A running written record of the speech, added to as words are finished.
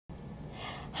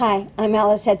Hi, I'm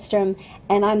Alice Hedstrom,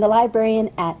 and I'm the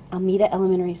librarian at Almeda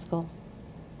Elementary School.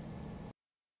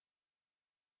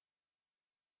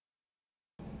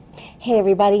 Hey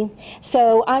everybody,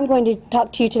 so I'm going to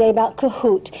talk to you today about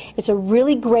Kahoot. It's a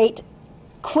really great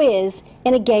quiz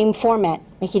in a game format.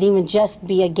 It can even just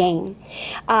be a game.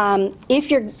 To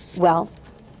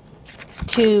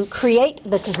create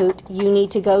the Kahoot, you need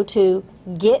to go to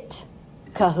Get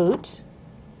Kahoot.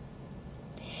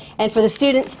 And for the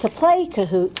students to play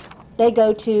Kahoot, they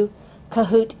go to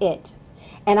Kahoot It.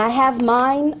 And I have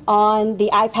mine on the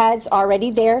iPads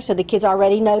already there, so the kids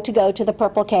already know to go to the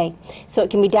purple K. So it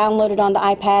can be downloaded on the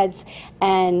iPads,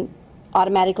 and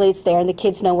automatically it's there, and the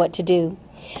kids know what to do.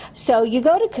 So you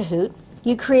go to Kahoot,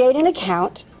 you create an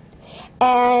account,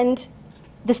 and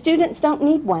the students don't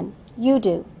need one. You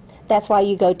do. That's why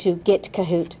you go to Get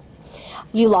Kahoot.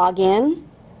 You log in,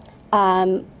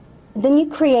 then you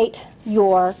create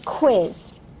your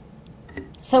quiz.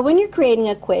 So when you're creating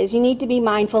a quiz, you need to be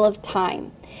mindful of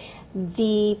time.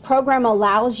 The program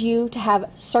allows you to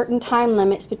have certain time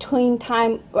limits between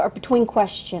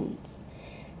questions.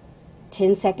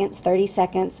 10 seconds, 30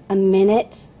 seconds, a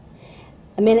minute.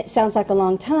 A minute sounds like a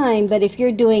long time, but if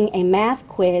you're doing a math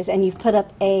quiz and you've put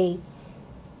up a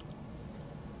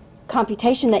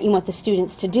computation that you want the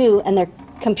students to do and they're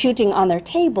computing on their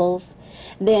tables,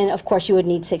 then of course you would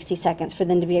need 60 seconds for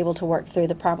them to be able to work through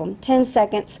the problem. 10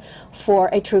 seconds for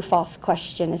a true-false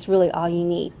question is really all you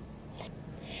need.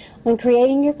 When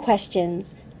creating your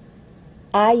questions,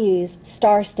 I use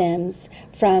star stems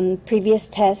from previous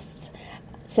tests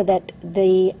so that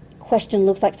the question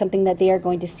looks like something that they are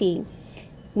going to see.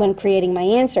 When creating my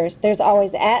answers, there's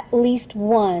always at least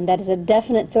one that is a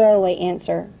definite throwaway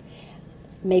answer,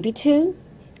 maybe two,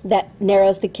 that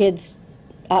narrows the kids'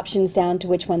 options down to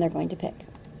which one they're going to pick.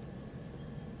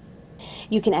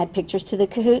 You can add pictures to the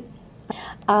Kahoot.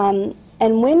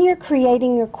 And when you're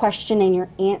creating your question and your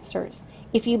answers,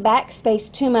 if you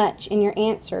backspace too much in your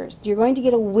answers, you're going to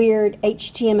get a weird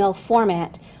HTML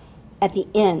format at the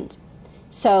end.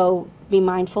 So be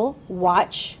mindful,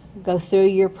 watch, go through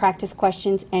your practice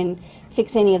questions and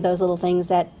fix any of those little things,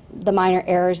 that the minor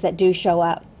errors that do show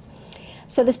up.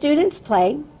 So the students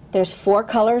play. There's 4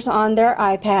 colors on their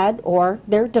iPad or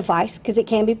their device, because it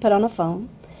can be put on a phone.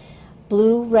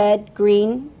 Blue, red,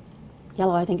 green,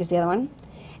 yellow I think is the other one.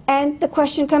 And the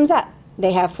question comes up.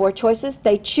 They have 4 choices.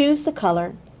 They choose the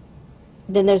color.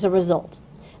 Then there's a result.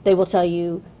 They will tell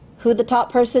you who the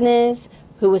top person is,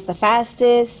 who was the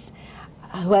fastest,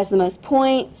 who has the most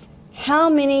points, how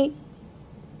many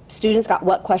students got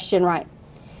what question right.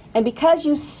 And because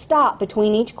you stop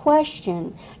between each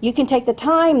question, you can take the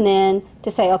time then to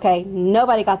say, okay,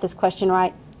 nobody got this question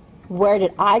right. Where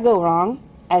did I go wrong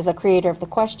as a creator of the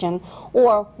question?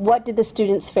 Or what did the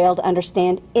students fail to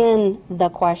understand in the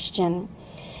question?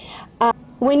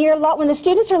 When the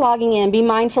students are logging in, be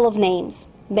mindful of names.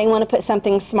 They want to put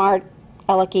something smart,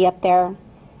 alecky up there.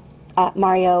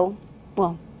 Mario,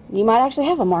 well, you might actually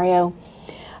have a Mario.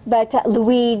 But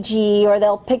Luigi, or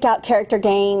they'll pick out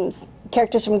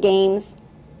characters from games.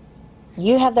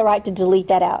 You have the right to delete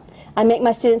that out. I make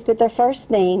my students put their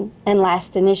first name and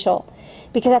last initial,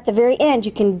 because at the very end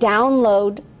you can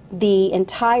download the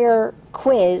entire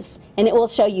quiz and it will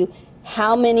show you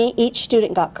how many each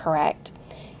student got correct,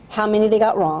 how many they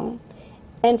got wrong.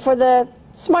 And for the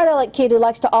smart aleck kid who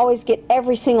likes to always get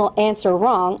every single answer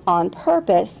wrong on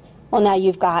purpose, well, now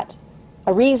you've got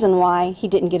a reason why he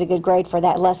didn't get a good grade for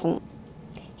that lesson.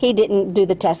 He didn't do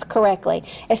the test correctly,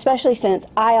 especially since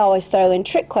I always throw in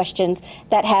trick questions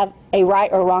that have a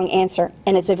right or wrong answer,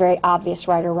 and it's a very obvious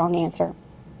right or wrong answer.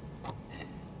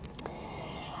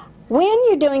 When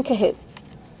you're doing Kahoot,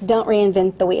 don't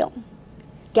reinvent the wheel.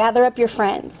 Gather up your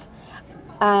friends.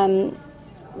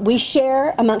 We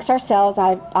share amongst ourselves.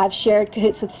 I've shared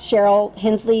Kahoots with Cheryl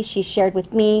Hensley. She's shared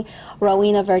with me.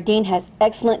 Rowena Verdeen has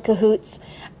excellent Kahoots.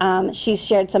 She's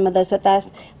shared some of those with us.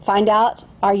 Find out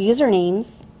our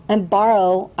usernames and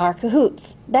borrow our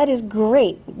Kahoots. That is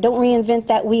great. Don't reinvent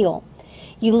that wheel.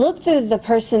 You look through the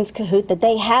person's Kahoot that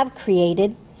they have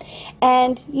created,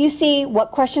 and you see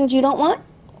what questions you don't want,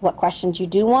 what questions you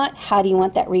do want, how do you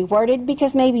want that reworded,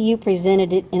 because maybe you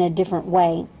presented it in a different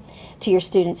way to your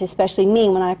students. Especially me,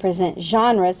 when I present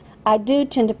genres, I do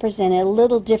tend to present it a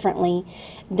little differently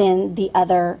than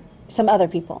some other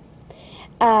people.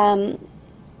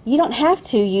 You don't have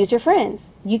to use your friends.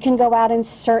 You can go out and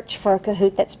search for a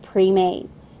Kahoot that's pre-made.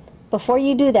 Before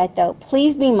you do that, though,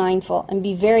 please be mindful and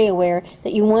be very aware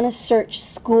that you want to search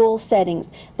school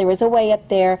settings. There is a way up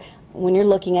there when you're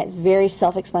looking at, it's very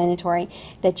self-explanatory,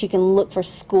 that you can look for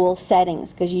school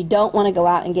settings, because you don't want to go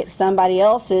out and get somebody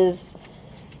else's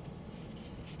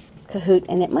Kahoot,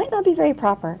 and it might not be very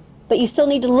proper. But you still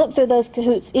need to look through those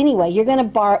Kahoots anyway. You're going to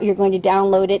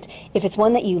download it. If it's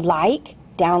one that you like,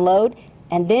 download,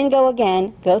 and then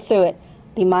go through it.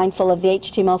 Be mindful of the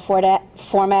HTML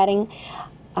formatting.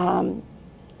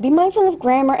 Be mindful of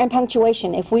grammar and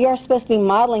punctuation. If we are supposed to be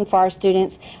modeling for our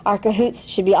students, our Kahoots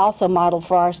should be also modeled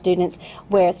for our students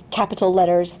with capital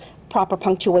letters, proper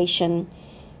punctuation,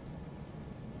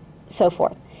 so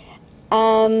forth.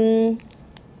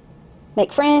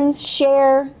 Make friends,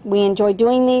 share. We enjoy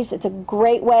doing these. It's a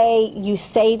great way. You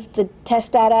save the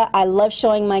test data. I love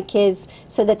showing my kids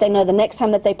so that they know the next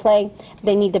time that they play,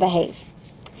 they need to behave.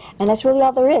 And that's really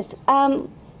all there is. Nope,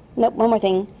 one more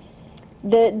thing.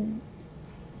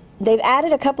 They've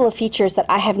added a couple of features that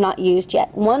I have not used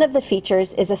yet. One of the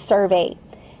features is a survey.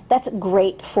 That's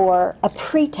great for a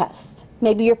pre-test.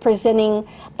 Maybe you're presenting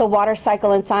the water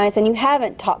cycle in science and you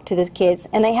haven't talked to the kids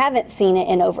and they haven't seen it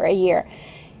in over a year.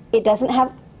 It doesn't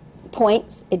have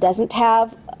points. It doesn't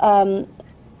have a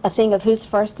thing of who's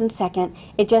first and second.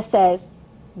 It just says,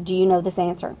 do you know this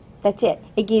answer? That's it.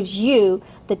 It gives you,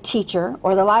 the teacher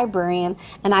or the librarian,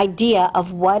 an idea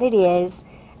of what it is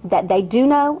that they do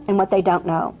know and what they don't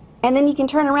know. And then you can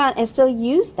turn around and still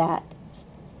use that.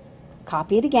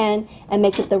 Copy it again and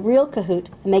make it the real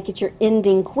Kahoot and make it your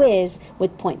ending quiz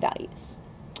with point values.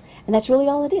 And that's really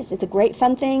all it is. It's a great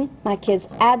fun thing. My kids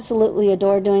absolutely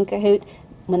adore doing Kahoot.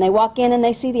 When they walk in and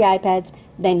they see the iPads,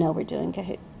 they know we're doing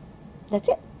Kahoot. That's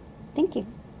it. Thank you.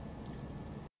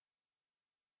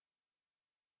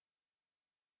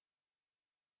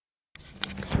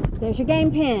 There's your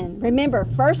game pin. Remember,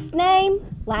 first name,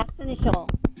 last initial.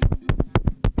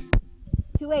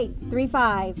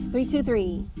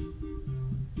 2835323.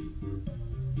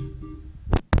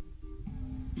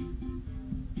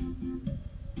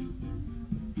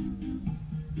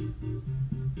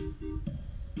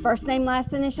 First name,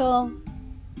 last initial.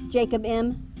 Jacob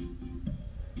M.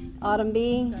 Autumn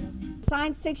B.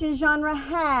 Science fiction genre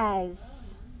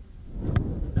has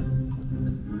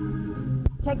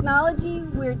technology,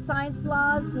 weird science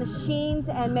laws, machines,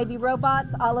 and maybe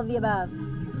robots, all of the above.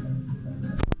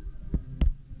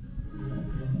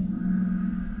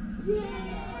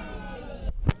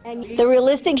 And the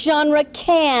realistic genre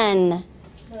can.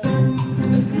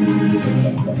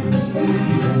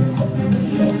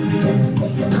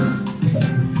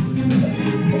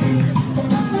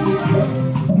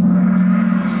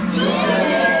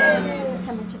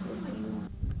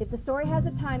 If the story has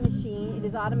a time machine, it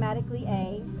is automatically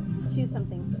A. Choose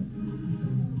something.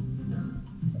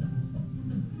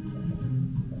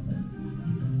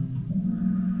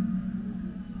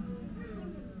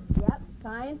 Yep,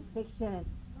 science fiction.